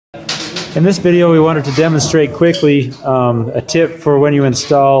In this video, we wanted to demonstrate quickly a tip for when you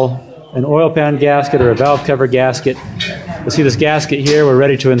install an oil pan gasket or a valve cover gasket. You'll see this gasket here. We're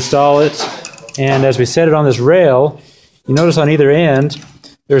ready to install it. And as we set it on this rail, you notice on either end,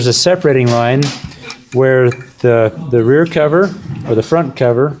 there's a separating line where the rear cover or the front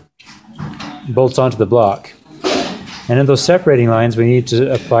cover bolts onto the block. And in those separating lines, we need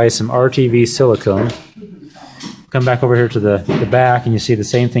to apply some RTV silicone. Come back over here to the back, and you see the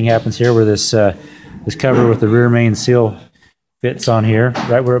same thing happens here where this cover with the rear main seal fits on here,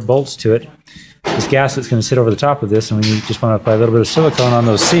 right where it bolts to it. This gasket's going to sit over the top of this, and we just want to apply a little bit of silicone on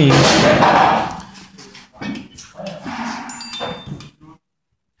those seams.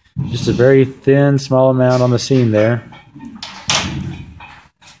 Just a very thin, small amount on the seam there.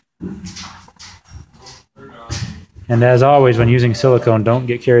 And as always, when using silicone, don't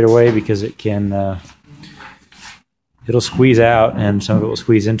get carried away because it can it'll squeeze out, and some of it will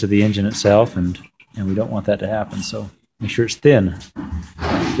squeeze into the engine itself, and we don't want that to happen. So make sure it's thin.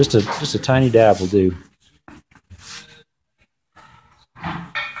 Just a tiny dab will do.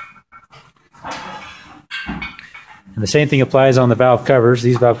 And the same thing applies on the valve covers.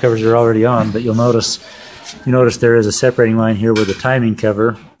 These valve covers are already on, but you notice there is a separating line here where the timing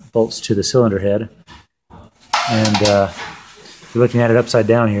cover bolts to the cylinder head. And you're looking at it upside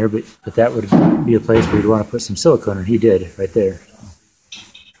down here, but that would be a place where you'd want to put some silicone, and he did right there.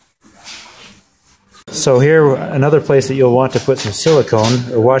 So here, another place that you'll want to put some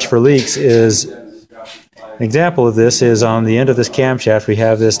silicone or watch for leaks is, an example of this is on the end of this camshaft. We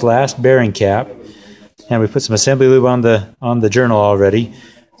have this last bearing cap, and we put some assembly lube on the journal already.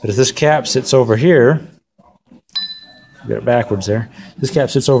 But if this cap sits over here, got it backwards there. This cap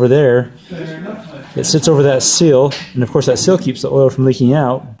sits over there. It sits over that seal, and of course that seal keeps the oil from leaking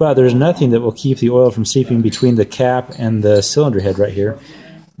out, but there's nothing that will keep the oil from seeping between the cap and the cylinder head right here.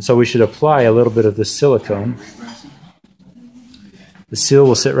 So we should apply a little bit of this silicone. The seal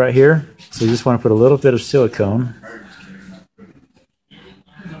will sit right here, so you just want to put a little bit of silicone.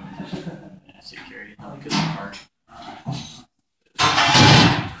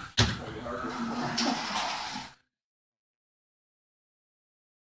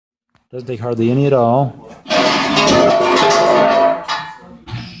 Doesn't take hardly any at all.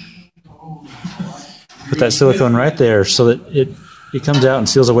 Put that silicone right there so that it comes out and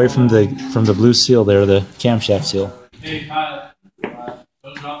seals away from the blue seal there, the camshaft seal.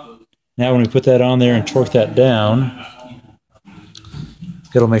 Now when we put that on there and torque that down,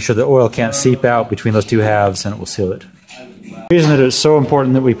 it'll make sure the oil can't seep out between those two halves, and it will seal it. The reason that it's so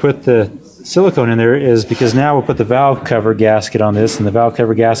important that we put the silicone in there is because now we'll put the valve cover gasket on this, and the valve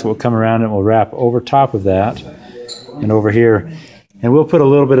cover gasket will come around and will wrap over top of that and over here. And we'll put a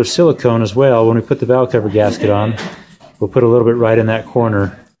little bit of silicone as well. When we put the valve cover gasket on, we'll put a little bit right in that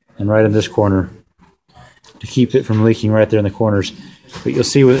corner and right in this corner to keep it from leaking right there in the corners. But you'll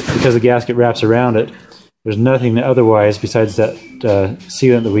see, because the gasket wraps around it, there's nothing otherwise besides that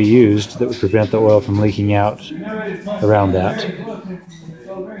sealant that we used that would prevent the oil from leaking out around that.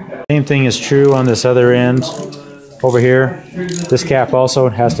 Same thing is true on this other end over here. This cap also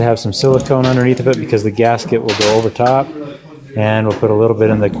has to have some silicone underneath of it because the gasket will go over top, and we'll put a little bit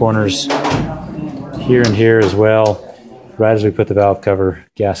in the corners here and here as well, right as we put the valve cover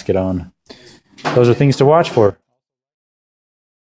gasket on. Those are things to watch for.